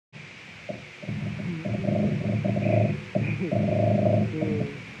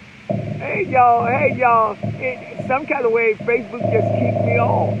hey y'all. Some kind of way, Facebook just keep me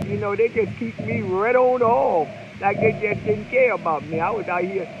off. You know, they just keep me right on off. Like they just didn't care about me. I was out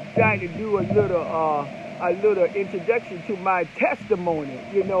here trying to do a little introduction to my testimony,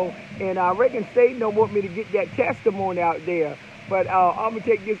 you know, and I reckon Satan don't want me to get that testimony out there. But I'm gonna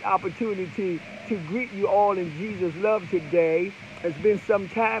take this opportunity to greet you all in Jesus' love today. It's been some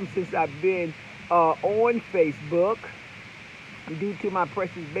time since I've been on Facebook due to my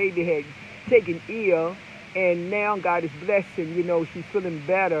precious baby had taken ill, and now God is blessing. You know, she's feeling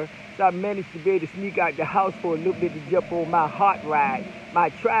better. So I managed to be able to sneak out the house for a little bit to jump on my hot ride, my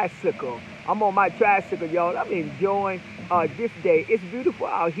tricycle. I'm on my tricycle, y'all. I'm enjoying this day. It's beautiful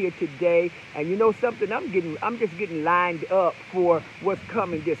out here today, and you know something? I'm just getting lined up for what's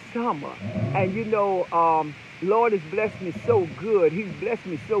coming this summer. And you know, Lord has blessed me so good. He's blessed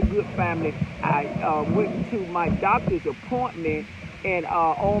me so good, family. I went to my doctor's appointment, and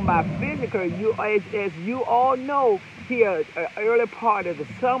on my physical, as you all know, here early part of the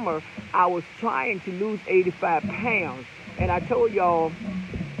summer, I was trying to lose 85 pounds, and I told y'all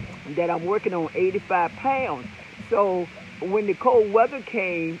that I'm working on 85 pounds. So when the cold weather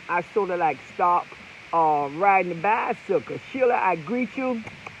came, I sort of like stopped riding the bicycle. Sheila, I greet you.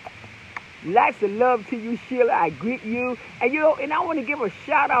 Lots of love to you, Sheila. I greet you. And you know, and I want to give a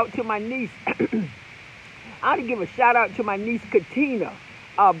shout out to my niece. I want to give a shout out to my niece, Katina.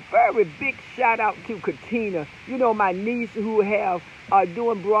 A very big shout out to Katina. You know, my niece who have,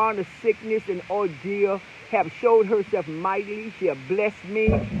 during Brianna's sickness and ordeal, have showed herself mightily. She have blessed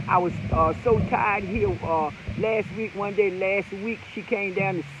me. I was so tired here last week she came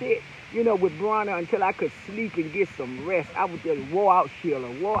down to sit, you know, with Brianna until I could sleep and get some rest. I was just wore out,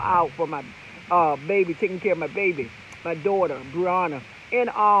 Sheila. Wore out for my baby, taking care of my baby, my daughter, Brianna. And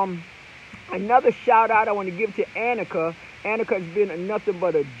another shout out I want to give to Annika. Annika's been nothing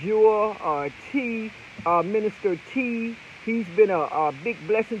but a jewel, Minister T. He's been a big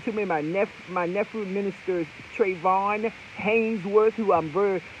blessing to me. My nephew, Minister Trayvon Hainsworth, who I'm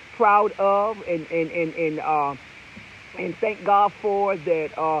very proud of, and thank God for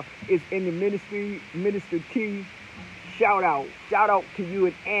that is in the ministry. Minister T, shout out to you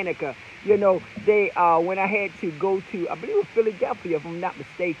and Annika. You know, they when I had to go to, I believe it was Philadelphia, if I'm not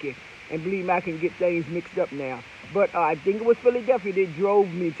mistaken, and believe me, I can get things mixed up now. But I think it was Philadelphia. They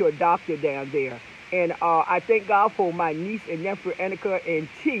drove me to a doctor down there. And I thank God for my niece and nephew, Annika and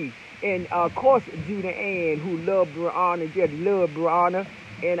T. And, of course, Judah Ann, who loved Brianna, just loved Brianna.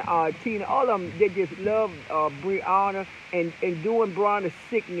 And Tina, all of them, they just love Brianna. And during Brianna's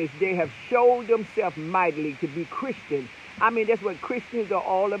sickness, they have showed themselves mightily to be Christians. I mean, that's what Christians are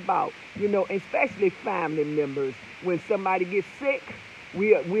all about, you know, especially family members. When somebody gets sick,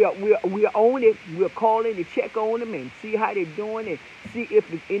 we are on it. We're calling to check on them and see how they're doing and see if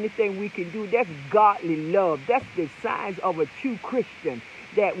there's anything we can do. That's godly love. That's the signs of a true Christian.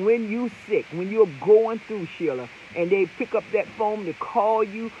 That when you're sick, when you're going through, Sheila, and they pick up that phone to call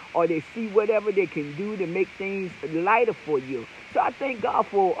you, or they see whatever they can do to make things lighter for you. So I thank God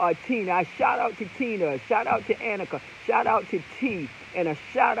for Tina. I shout out to Tina, a shout out to Annika, shout out to T, and a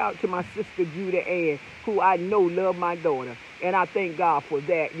shout out to my sister Judah Ann, who I know love my daughter. And I thank God for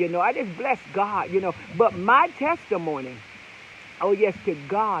that. You know, I just bless God, you know. But my testimony, oh yes, to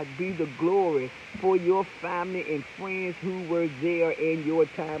God be the glory for your family and friends who were there in your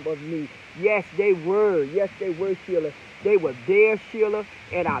time of need. Yes, they were. Yes, they were, Sheila. They were there, Sheila,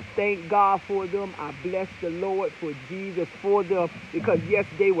 and I thank God for them. I bless the Lord for Jesus for them, because, yes,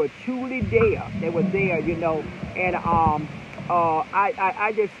 they were truly there. They were there, you know, and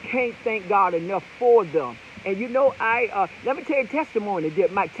I just can't thank God enough for them. And, you know, let me tell you a testimony.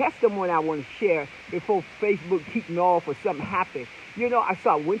 My testimony I want to share before Facebook kicked me off or something happened. You know,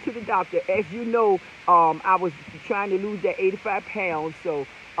 I went to the doctor. As you know, I was trying to lose that 85 pounds, so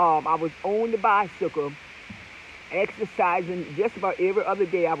I was on the bicycle, exercising just about every other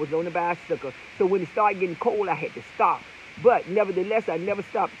day. I was on the bicycle. So when it started getting cold, I had to stop. But nevertheless, I never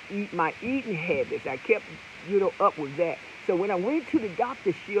stopped my eating habits. I kept, you know, up with that. So when I went to the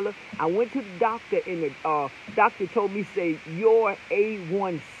doctor, Sheila, I went to the doctor, and the doctor told me, say, your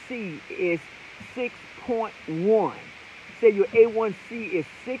A1C is 6.1. Say your A1C is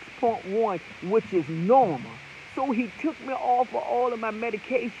 6.1, which is normal. So he took me off of all of my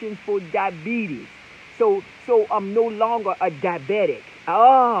medications for diabetes. So I'm no longer a diabetic.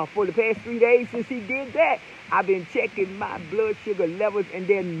 For the past 3 days since he did that, I've been checking my blood sugar levels, and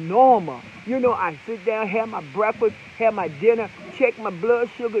they're normal. You know, I sit down, have my breakfast, have my dinner, check my blood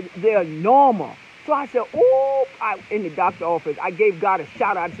sugar, they're normal. So I said, oh, in the doctor's office, I gave God a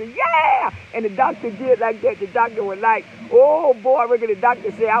shout out. I said, yeah. And the doctor did like that. The doctor was like, oh, boy, I reckon the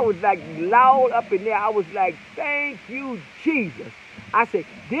doctor said, I was like loud up in there. I was like, thank you, Jesus. I said,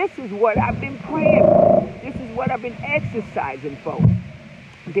 this is what I've been praying for. This is what I've been exercising for.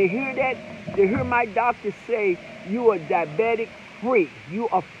 To hear that, to hear my doctor say, you are diabetic free. You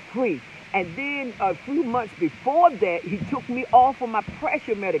are free. And then a few months before that, he took me off of my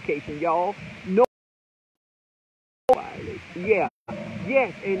pressure medication, y'all. No, yeah,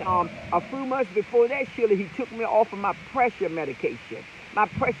 yes. And a few months before that, Sheila, he took me off of my pressure medication. My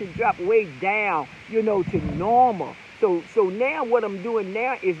pressure dropped way down, to normal. So now what I'm doing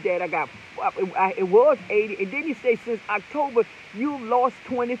now is that it was 80, and then he said since October you've lost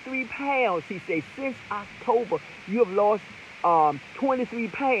 23 pounds. He said since October you have lost 23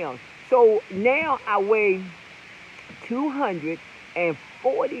 pounds. So now I weigh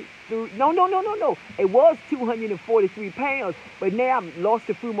 243. No. It was 243 pounds, but now I've lost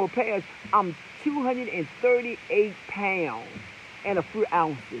a few more pounds. I'm 238 pounds and a few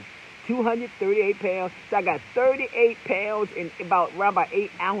ounces. 238 pounds. So I got 38 pounds and around about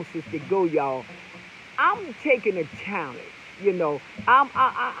 8 ounces to go, y'all. I'm taking a challenge,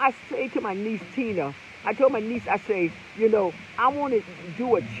 I say to my niece Tina, I told my niece, I say, I want to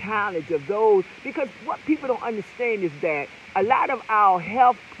do a challenge of those, because what people don't understand is that a lot of our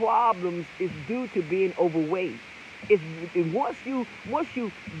health problems is due to being overweight. Once you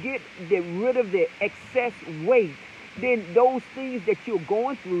get rid of the excess weight, then those things that you're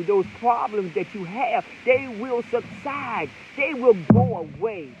going through, those problems that you have, they will subside. They will go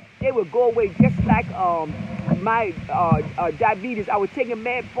away. They will go away, just like my diabetes. I was taking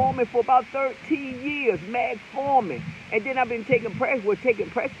metformin for about 13 years, metformin. And then I've been taking press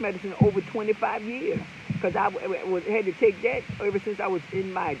medicine over 25 years. Because I had to take that ever since I was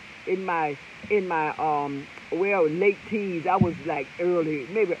in my late teens. I was like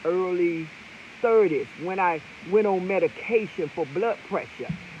early 30s when I went on medication for blood pressure.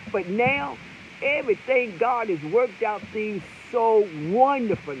 But now, everything, God has worked out things so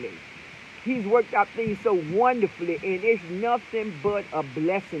wonderfully. He's worked out things so wonderfully, and it's nothing but a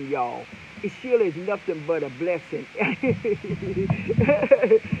blessing, y'all. It surely is nothing but a blessing.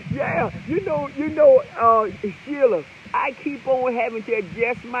 Yeah, Sheila, I keep on having to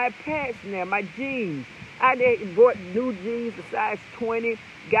adjust my pants now, my jeans. I bought new jeans, a size 20,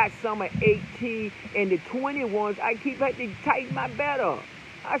 got some at 18, and the 20 ones, I keep having to tighten my belt up.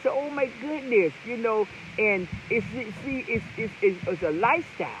 I said, oh my goodness, and it's a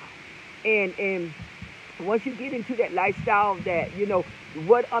lifestyle. And once you get into that lifestyle that,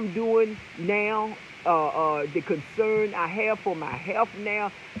 what I'm doing now, the concern I have for my health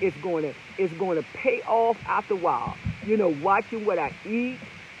now is going to pay off after a while. Watching what I eat,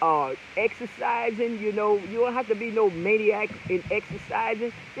 exercising, you don't have to be no maniac in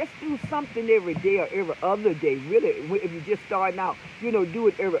exercising. Just do something every day or every other day. Really, if you're just starting out, do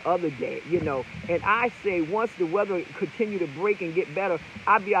it every other day, And I say once the weather continue to break and get better,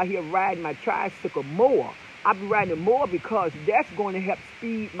 I'll be out here riding my tricycle more. I'll be riding it more because that's going to help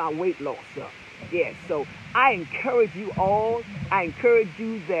speed my weight loss up. Yes, so I encourage you all. I encourage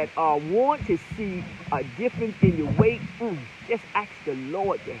you that want to see a difference in your weight. Just ask the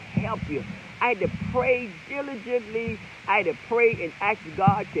Lord to help you. I had to pray diligently. I had to pray and ask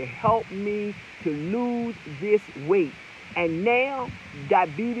God to help me to lose this weight. And now,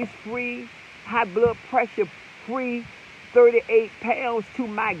 diabetes free, high blood pressure free, 38 pounds to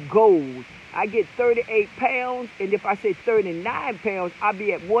my goal. I get 38 pounds, and if I say 39 pounds, I'll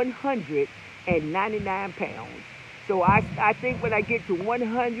be at 199 pounds. So I think when I get to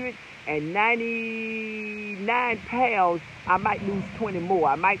 199 pounds, I might lose 20 more.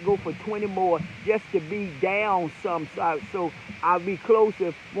 I might go for 20 more just to be down some. So I'll be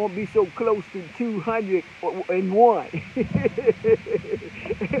closer, won't be so close to 201.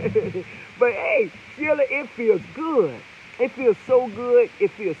 But hey, Sheila, it feels good. It feels so good.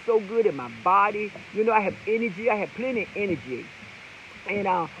 It feels so good in my body. I have energy. I have plenty of energy. And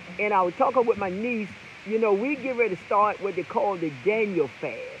I was talking with my niece. We get ready to start what they call the Daniel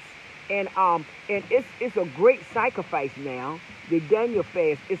fast. And it's a great sacrifice now. The Daniel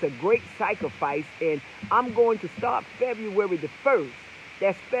fast is a great sacrifice. And I'm going to start February the 1st.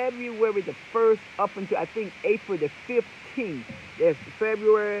 That's February the 1st up until, I think, April the 15th. That's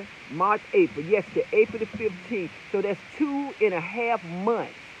February, March, April. Yes, to April the 15th. So that's 2.5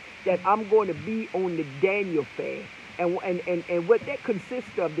 months that I'm going to be on the Daniel fast. And what that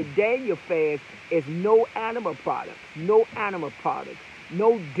consists of, the Daniel fast, is no animal products, no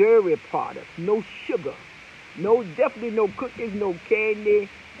dairy products, no sugar, definitely no cookies, no candy,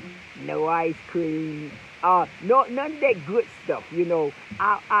 no ice cream, no, none of that good stuff.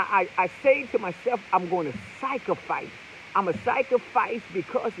 I say to myself, I'm going to sacrifice. I'm a sacrifice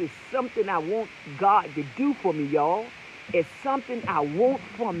because it's something I want God to do for me, y'all. It's something I want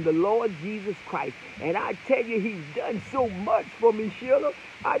from the Lord Jesus Christ. And I tell you, he's done so much for me, Sheila.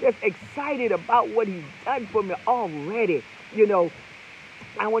 I'm just excited about what he's done for me already. You know,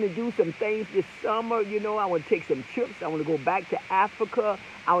 I want to do some things this summer. I want to take some trips. I want to go back to Africa.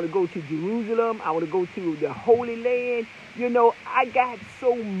 I want to go to Jerusalem. I want to go to the Holy Land. I got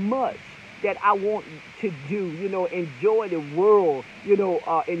so much that I want to do. Enjoy the world.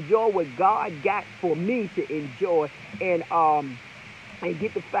 Enjoy what God got for me to enjoy, and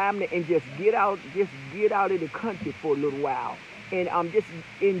get the family and just get out of the country for a little while, and just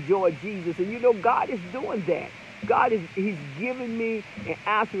enjoy Jesus. And God is doing that. He's giving me and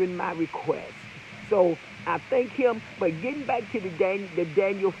answering my request. So I thank him. But getting back to the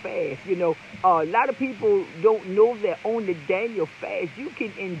Daniel fast, a lot of people don't know that on the Daniel fast, you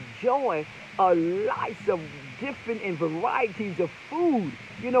can enjoy lots of different and varieties of food,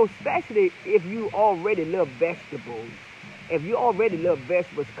 especially if you already love vegetables. If you already love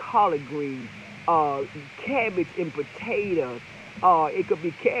vegetables, collard greens, cabbage and potatoes. It could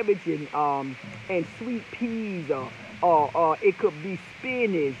be cabbage and sweet peas, or it could be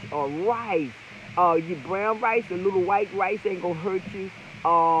spinach or rice. Your brown rice, a little white rice ain't gonna hurt you.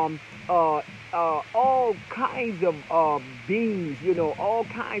 All kinds of beans, all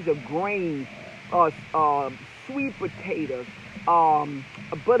kinds of grains, sweet potatoes,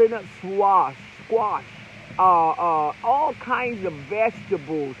 butternut squash, all kinds of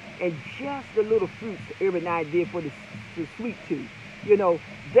vegetables, and just a little fruits every now and then for the sweet tooth.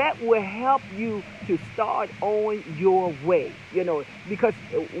 That will help you to start on your way. Because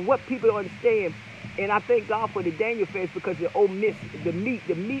what people don't understand, and I thank God for the Daniel fast, because the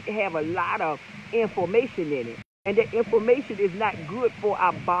meat have a lot of information in it. And that information is not good for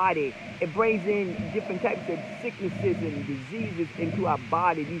our body. It brings in different types of sicknesses and diseases into our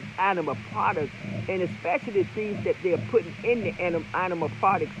body, these animal products, and especially things that they're putting in the animal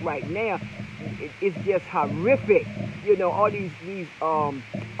products right now. It's just horrific. All these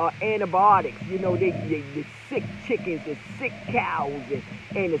antibiotics, the sick chickens, the sick cows,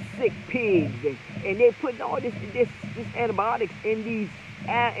 and the sick pigs, and they're putting all this antibiotics in these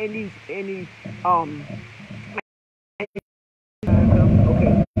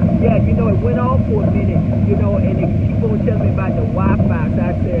okay. Yeah, it went on for a minute, and they keep on telling me about the Wi-Fi. So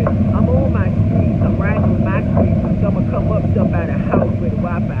I said, I'm on my street, I'm riding on my street, so I'm going to come up to about a house where the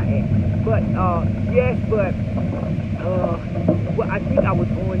Wi-Fi at. But, yes, but, well, I think I was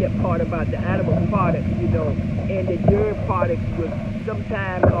on that part about the animal products, and the dairy products, was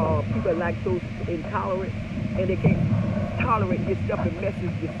sometimes people are lactose intolerant, and they can't tolerate this stuff, and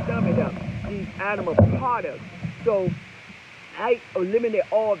messes your stomach up, these animal products. So I eliminate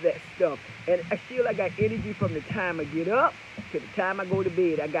all of that stuff, and I got energy from the time I get up to the time I go to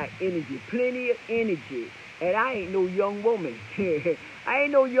bed. I got energy, plenty of energy, and I ain't no young woman. I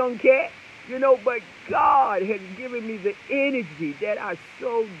ain't no young cat, but God has given me the energy that I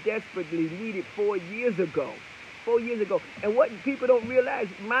so desperately needed 4 years ago. 4 years ago. And what people don't realize,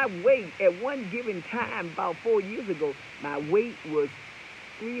 my weight at one given time, about 4 years ago, my weight was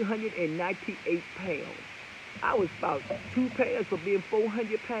 398 pounds. I was about 2 pounds for being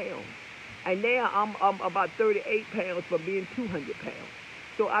 400 pounds. And now I'm about 38 pounds for being 200 pounds.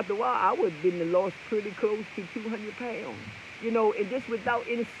 So after a while, I would have been lost pretty close to 200 pounds. And this without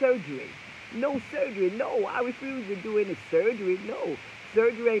any surgery. No surgery. No, I refuse to do any surgery. No.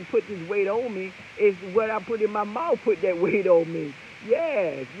 Surgery ain't put this weight on me. It's what I put in my mouth put that weight on me.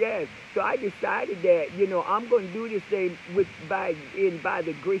 Yes. So I decided that, I'm going to do this thing by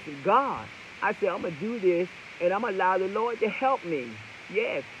the grace of God. I said, I'm going to do this, and I'm going to allow the Lord to help me.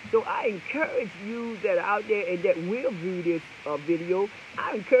 Yes. So I encourage you that are out there and that will view this video,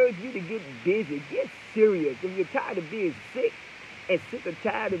 I encourage you to get busy, get serious. If you're tired of being sick and sick or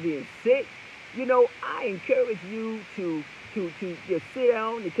tired of being sick, I encourage you to just sit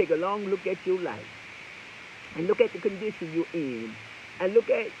down and take a long look at your life and look at the condition you're in, and look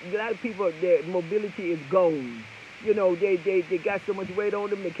at a lot of people, their mobility is gone. They got so much weight on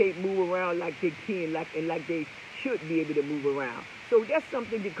them they can't move around like they can, like they should be able to move around. So that's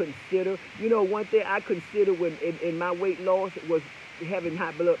something to consider. One thing I consider when in my weight loss was having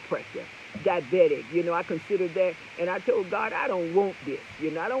high blood pressure, diabetic. I considered that, and I told God, I don't want this.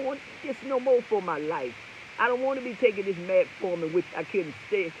 I don't want this no more for my life. I don't want to be taking this metformin, which I couldn't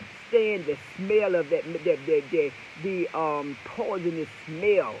stand the smell of that, the poisonous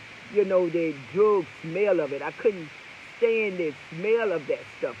smell, the drug smell of it. I couldn't stand the smell of that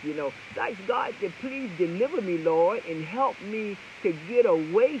stuff, you know. So I ask God to please deliver me, Lord, and help me to get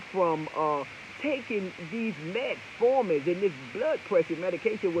away from taking these metformins, and this blood pressure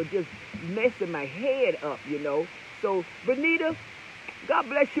medication was just messing my head up, you know. So, Benita, God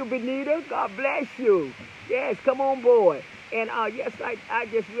bless you, Benita. God bless you. Yes, come on board. And yes, I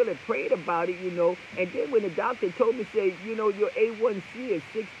just really prayed about it, you know. And then when the doctor told me, say, you know, your A1C is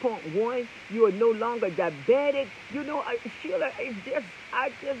 6.1, you are no longer diabetic, you know, Sheila, I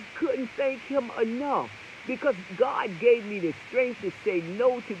just couldn't thank him enough. Because God gave me the strength to say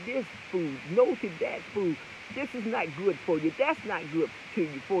no to this food, no to that food. This is not good for you. That's not good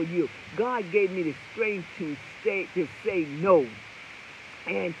for you. God gave me the strength to say no.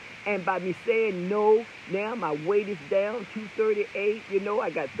 And by me saying no, now my weight is down 238. You know, I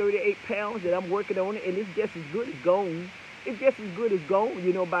got 38 pounds that I'm working on it, and it's just as good as gone. It's just as good as gone,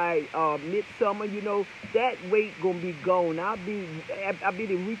 you know, by midsummer, you know, that weight gonna be gone. I'll be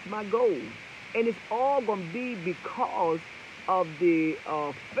to reach my goal. And it's all gonna be because of the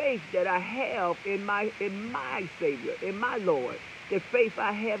faith that I have in my Savior, in my Lord, the faith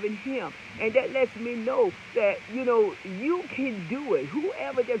I have in Him. And that lets me know that, you know, you can do it.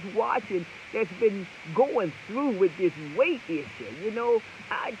 Whoever that's watching that's been going through with this weight issue, you know,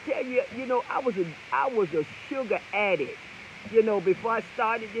 I tell you, you know, I was a sugar addict. You know, before I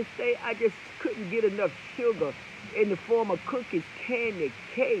started this thing, I just couldn't get enough sugar in the form of cookies, candy,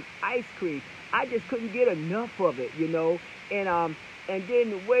 cake, ice cream. I just couldn't get enough of it, you know. And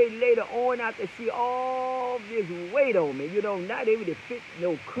then way later on, I could see all this weight on me, you know, not able to fit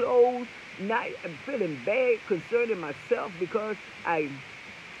no clothes, I'm feeling bad concerning myself because I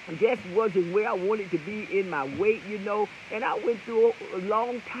just wasn't where I wanted to be in my weight, you know. And I went through a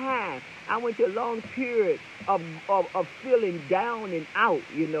long time. I went through a long period of feeling down and out,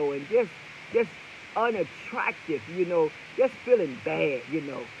 you know, and just unattractive, you know, just feeling bad, you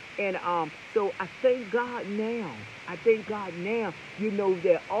know. And so I thank God now. I thank God now, you know,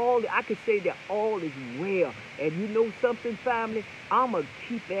 that I can say that all is well. And you know something, family? I'm going to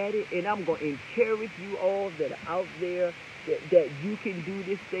keep at it, and I'm going to encourage you all that are out there that you can do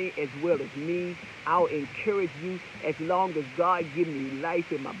this thing as well as me. I'll encourage you as long as God gives me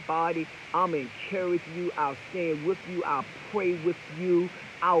life in my body. I'm going to encourage you. I'll stand with you. I'll pray with you.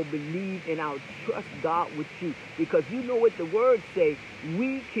 I'll believe and I'll trust God with you. Because you know what the word says,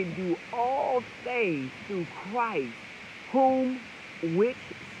 we can do all things through Christ, which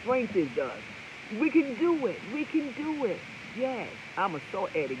strengthens us. We can do it. We can do it. Yes, I'm a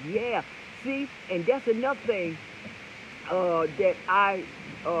salt addict. Yeah. See, and that's another thing that I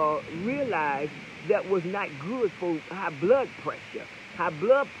realized that was not good for high blood pressure. High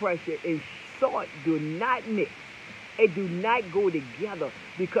blood pressure and salt do not mix. It do not go together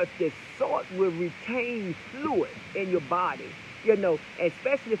because the salt will retain fluid in your body. You know,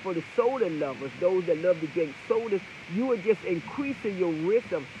 especially for the soda lovers, those that love to drink sodas, you are just increasing your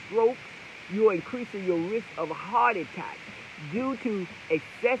risk of strokes. You are increasing your risk of heart attack due to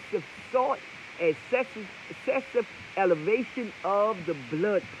excessive salt, excessive elevation of the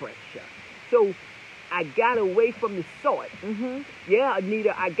blood pressure. So I got away from the salt. Yeah,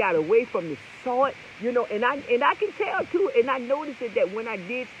 Anita, I got away from the salt. You know, and I can tell too, and I noticed it that when I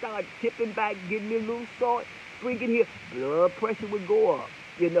did start tipping back, getting me a little salt, sprinkling here, blood pressure would go up.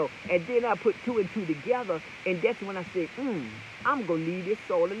 You know, and then I put two and two together, and that's when I said, I'm gonna leave this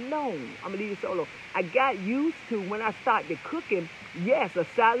salt alone. I'm gonna leave this salt alone. I got used to when I started cooking. Yes, a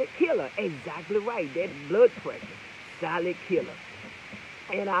silent killer. Exactly right. That blood pressure, silent killer.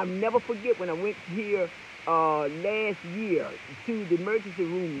 And I'll never forget when I went here last year to the emergency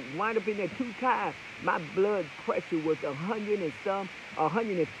room, wind up in there 2 times. My blood pressure was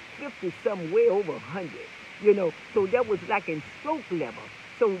 150 some, way over 100. You know, so that was like in stroke level.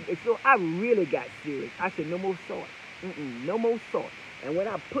 So I really got serious. I said, no more salt. No more salt. And when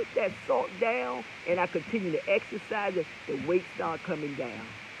I put that salt down and I continue to exercise it, the weight started coming down.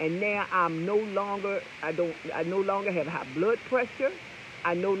 And now I no longer have high blood pressure.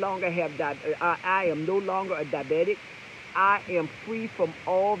 I no longer have I am no longer a diabetic. I am free from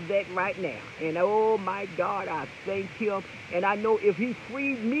all that right now. And oh my God, I thank Him. And I know if He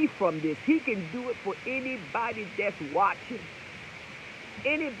freed me from this, He can do it for anybody that's watching.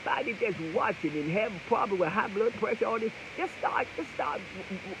 Anybody that's watching and have a problem with high blood pressure, all this, just start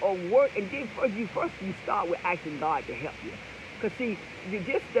work. And then first you start with asking God to help you. Because see,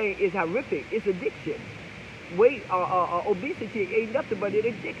 this thing is horrific. It's addiction. Weight or obesity ain't nothing but an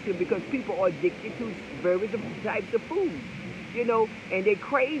addiction because people are addicted to various types of food, you know, and they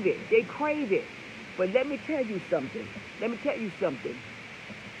crave it. They crave it. But let me tell you something.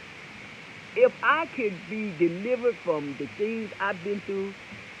 if I could be delivered from the things I've been through,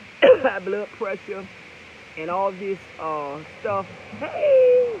 high blood pressure, and all this stuff,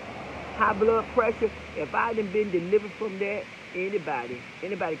 hey, high blood pressure, if I hadn't been delivered from that, anybody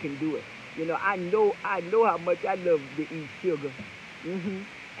can do it. I know how much I love to eat sugar.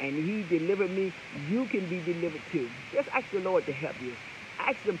 And he delivered me. You can be delivered too. Just ask the Lord to help you.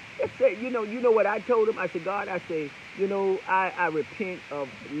 Ask him. Just say, you know what I told him? I said, God, I repent of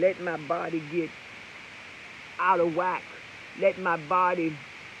letting my body get out of whack. Let my body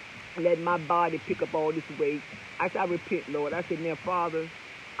pick up all this weight. I said, I repent, Lord. I said, now, Father,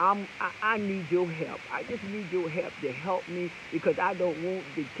 I need your help. I just need your help to help me, because I don't want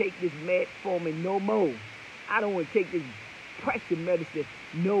to take this metformin no more. I don't want to take this pressure medicine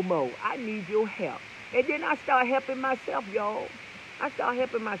no more. I need your help. And then I start helping myself, y'all. I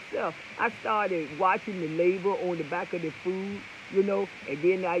started watching the label on the back of the food, and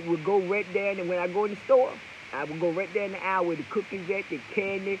then I would go right there, and when I go in the store, I would go right there in the aisle where the cookies at, the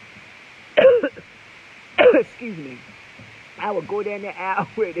candy. Excuse me. I would go down the aisle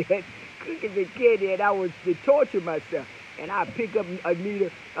where they had cookies and candy, and I would to torture myself. And I'd pick up Anita,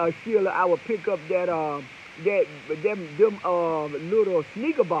 Sheila. I would pick up them little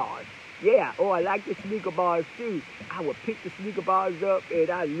Snicker bars. Yeah, I like the Snicker bars too. I would pick the Snicker bars up, and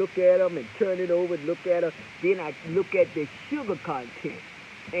I look at them and turn it over and look at them. Then I look at the sugar content.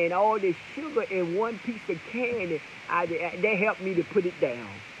 And all the sugar in one piece of candy, that helped me to put it down.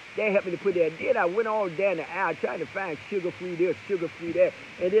 Then I went all down the aisle trying to find sugar-free this, sugar-free that.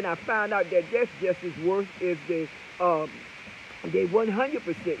 And then I found out that that's just as worse as the 100%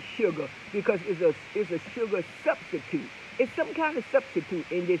 sugar, because it's a sugar substitute. It's some kind of substitute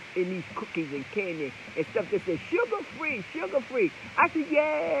in these cookies and candy and stuff that says sugar-free. I said,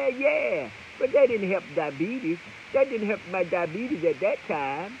 yeah. But that didn't help diabetes. That didn't help my diabetes at that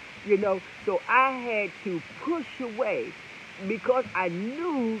time, So I had to push away, because I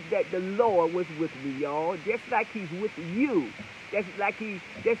knew that the Lord was with me, y'all, just like he's with you. Just like he's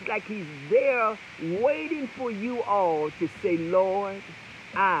there waiting for you all to say, Lord,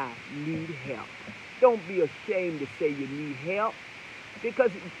 I need help. Don't be ashamed to say you need help,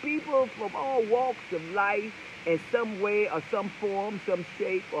 because people from all walks of life, in some way or some form, some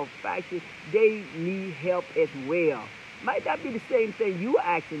shape or fashion, they need help as well. Might not be the same thing you are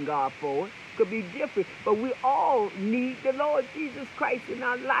asking God for. Could be different, but we all need the Lord Jesus Christ in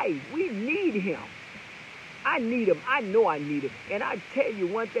our life. We need him. I need him. I know I need him. And I tell you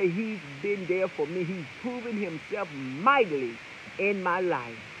one thing, he's been there for me. He's proven himself mightily in my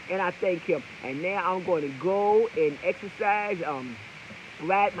life. And I thank him. And now I'm going to go and exercise,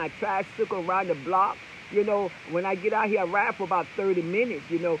 ride my tricycle around the block. When I get out here, I ride for about 30 minutes,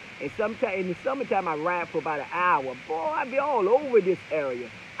 and sometimes in the summertime, I ride for about an hour. Boy, I be all over this area.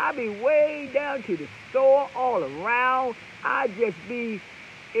 I be way down to the store, all around. I just be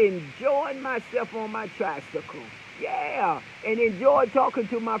enjoying myself on my tricycle. Yeah, and enjoy talking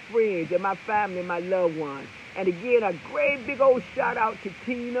to my friends and my family, my loved ones. And again, a great big old shout out to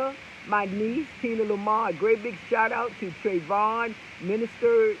Tina, my niece, Tina Lamar. A great big shout out to Trayvon,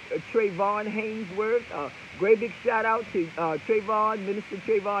 Minister Trayvon Hainsworth. Great big shout out to Minister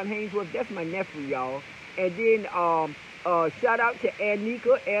Trayvon Hainsworth. That's my nephew, y'all. And then shout out to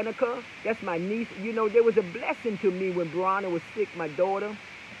Annika. That's my niece. There was a blessing to me when Brianna was sick, my daughter,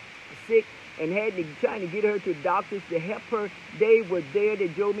 sick, and had to trying to get her to doctors to help her. They were there. They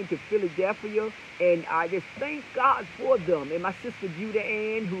drove me to Philadelphia, and I just thank God for them. And my sister Judah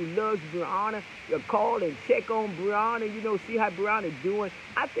Ann, who loves Brianna, call and check on Brianna, see how Brianna's doing.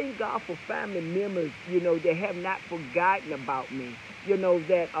 I thank God for family members, that have not forgotten about me.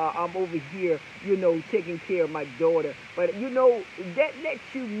 That I'm over here, taking care of my daughter. But, that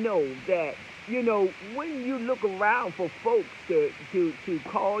lets you know that, when you look around for folks to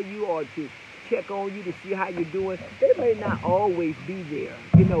call you or to check on you to see how you're doing, they may not always be there.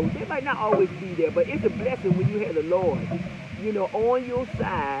 They might not always be there, but it's a blessing when you have the Lord, on your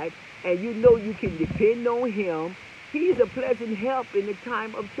side, and you can depend on him. He's a pleasant help in the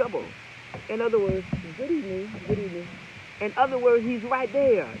time of trouble. In other words, good evening. In other words, he's right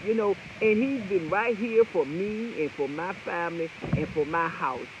there, and he's been right here for me and for my family and for my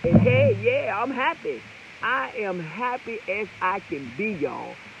house. And hey, yeah, I'm happy. I am happy as I can be,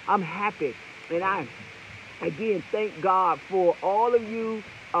 y'all. I'm happy. And I, again, thank God for all of you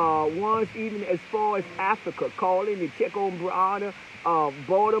ones, even as far as Africa, calling to check on Brianna,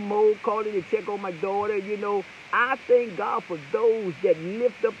 Baltimore, calling to check on my daughter. I thank God for those that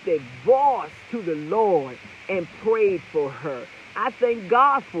lift up their voice to the Lord and prayed for her. I thank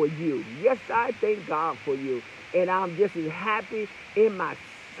God for you. Yes, I thank God for you. And I'm just as happy in my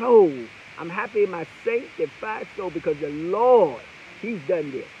soul. I'm happy in my sanctified soul because the Lord, He's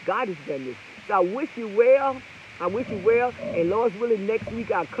done this. God has done this. So I wish you well. I wish you well. And Lord's willing, next week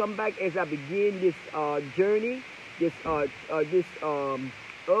I'll come back as I begin this journey. This this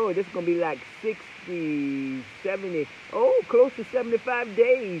is gonna be like 60, 70, close to 75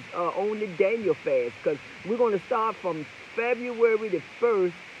 days on the Daniel fast, because we're gonna start from February the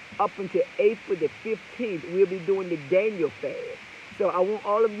 1st up until April the 15th. We'll be doing the Daniel fast. So I want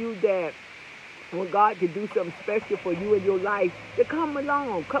all of you that want God to do something special for you in your life to come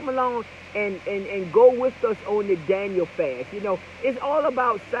along and go with us on the Daniel fast. You know, it's all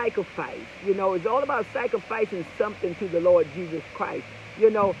about sacrifice. You know, it's all about sacrificing something to the Lord Jesus Christ. You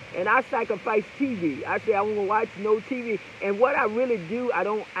know, and I sacrifice TV. I say I won't watch no TV. And what I really do, I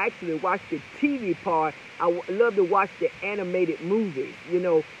don't actually watch the TV part. I love to watch the animated movies, you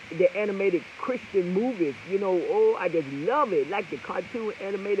know, the animated Christian movies. You know, I just love it. Like the cartoon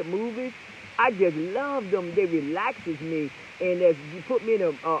animated movies, I just love them. They relaxes me, and as you put me in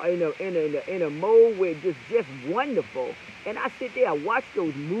a mode where it's just wonderful. And I sit there, I watch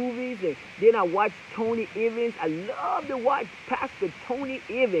those movies, and then I watch Tony Evans. I love to watch Pastor Tony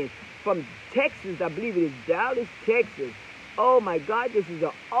Evans from Texas. I believe it is Dallas, Texas. Oh my God, this is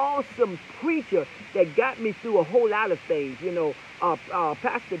an awesome preacher that got me through a whole lot of things. You know,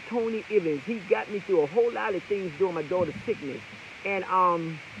 Pastor Tony Evans, he got me through a whole lot of things during my daughter's sickness. And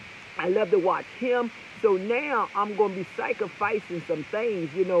I love to watch him. So now I'm going to be sacrificing some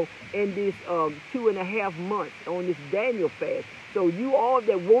things, you know, in this 2.5 months on this Daniel fast. So you all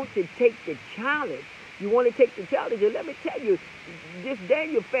that want to take the challenge, you want to take the challenge, and let me tell you, this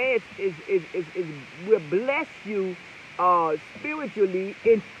Daniel fast will bless you spiritually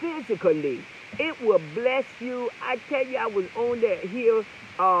and physically. It will bless you. I tell you, I was on that here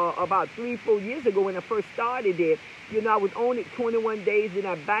about 3-4 years ago when I first started it. You know, I was on it 21 days, and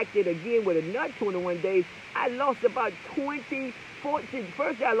I backed it again with another 21 days. I lost about 14.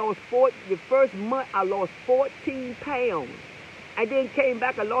 First, I lost 4. The first month, I lost 14 pounds. I then came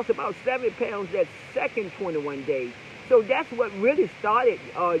back, I lost about 7 pounds that second 21 days. So that's what really started,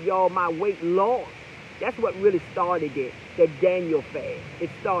 y'all, my weight loss. That's what really started it, the Daniel fast. It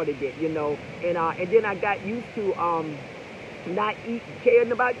started it, you know. And then I got used to not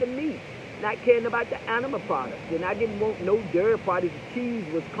caring about the meat, not caring about the animal products. And I didn't want no dairy products. The cheese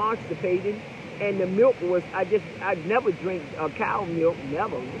was constipating, and the milk was, I'd never drink cow milk,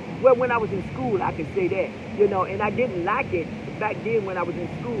 never. Well, when I was in school, I can say that, you know, and I didn't like it back then when I was in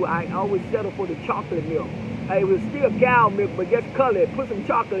school. I always settled for the chocolate milk. It was still cow milk, but just color it, put some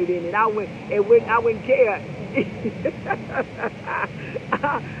chocolate in it. I wouldn't care.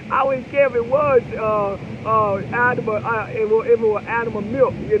 I wouldn't care if it was animal, it was animal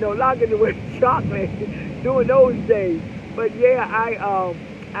milk, you know, long as it was chocolate during those days. But yeah,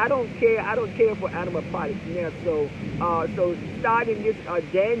 I don't care. I don't care for animal products now. So starting this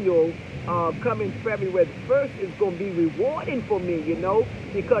Daniel coming February 1st is going to be rewarding for me, you know,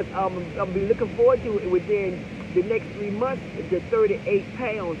 because I'll be looking forward to it within the next 3 months. The 38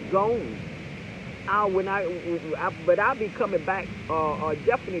 pounds gone. But I'll be coming back,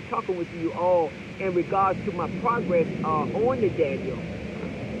 definitely talking with you all in regards to my progress on the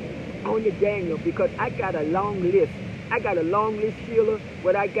Daniel, because I got a long list. I got a long list, Sheila,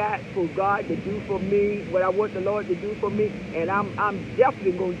 what I got for God to do for me, what I want the Lord to do for me, and I'm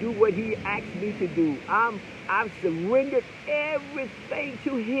definitely going to do what He asked me to do. I've surrendered everything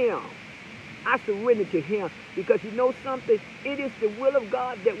to Him. I surrender to Him because you know something? It is the will of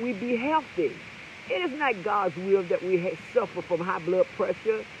God that we be healthy. It is not God's will that we suffer from high blood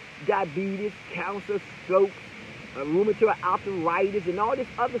pressure, diabetes, cancer, strokes, rheumatoid arthritis, and all this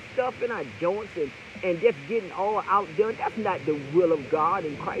other stuff in our joints and just getting all outdone. That's not the will of God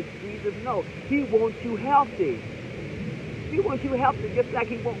in Christ Jesus. No, He wants you healthy. He wants you healthy just like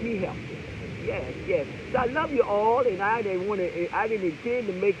He wants me healthy. Yes. So I love you all, and I didn't intend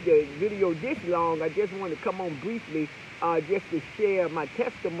to make the video this long. I just want to come on briefly just to share my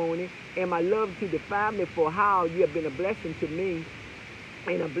testimony and my love to the family for how you have been a blessing to me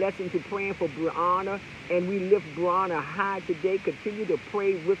and a blessing to praying for Brianna. And we lift Brianna high today. Continue to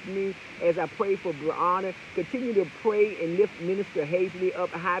pray with me as I pray for Brianna. Continue to pray and lift Minister Hazley up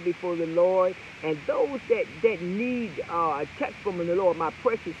high before the Lord. And those that need a touch from the Lord, my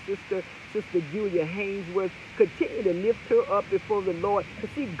precious sister Julia Hainsworth, continue to lift her up before the Lord. To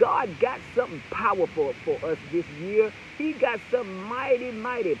see God got something powerful for us this year. He got something mighty,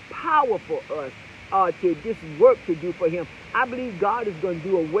 mighty powerful for us. this work to do for him. I believe God is going to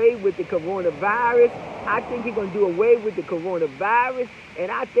do away with the coronavirus. I think he's going to do away with the coronavirus. And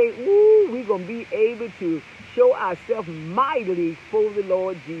I think, we're going to be able to show ourselves mightily for the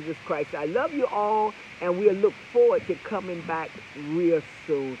Lord Jesus Christ. I love you all, and we'll look forward to coming back real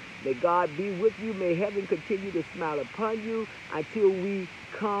soon. May God be with you. May heaven continue to smile upon you until we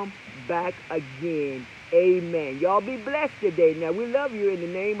come back again. Amen. Y'all be blessed today. Now, we love you in the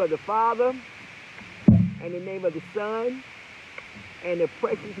name of the Father, and the name of the Son, and the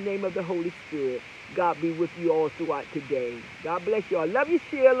precious name of the Holy Spirit. God be with you all throughout today. God bless you all. Love you,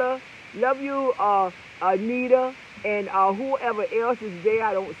 Sheila. Love you, Anita, and whoever else is there.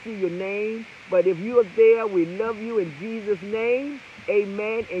 I don't see your name, but if you are there, we love you in Jesus' name.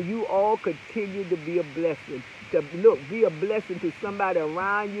 Amen. And you all continue to be a blessing. Be a blessing to somebody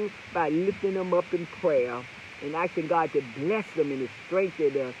around you by lifting them up in prayer and asking God to bless them and to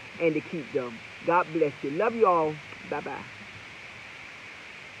strengthen them and to keep them. God bless you. Love you all. Bye-bye.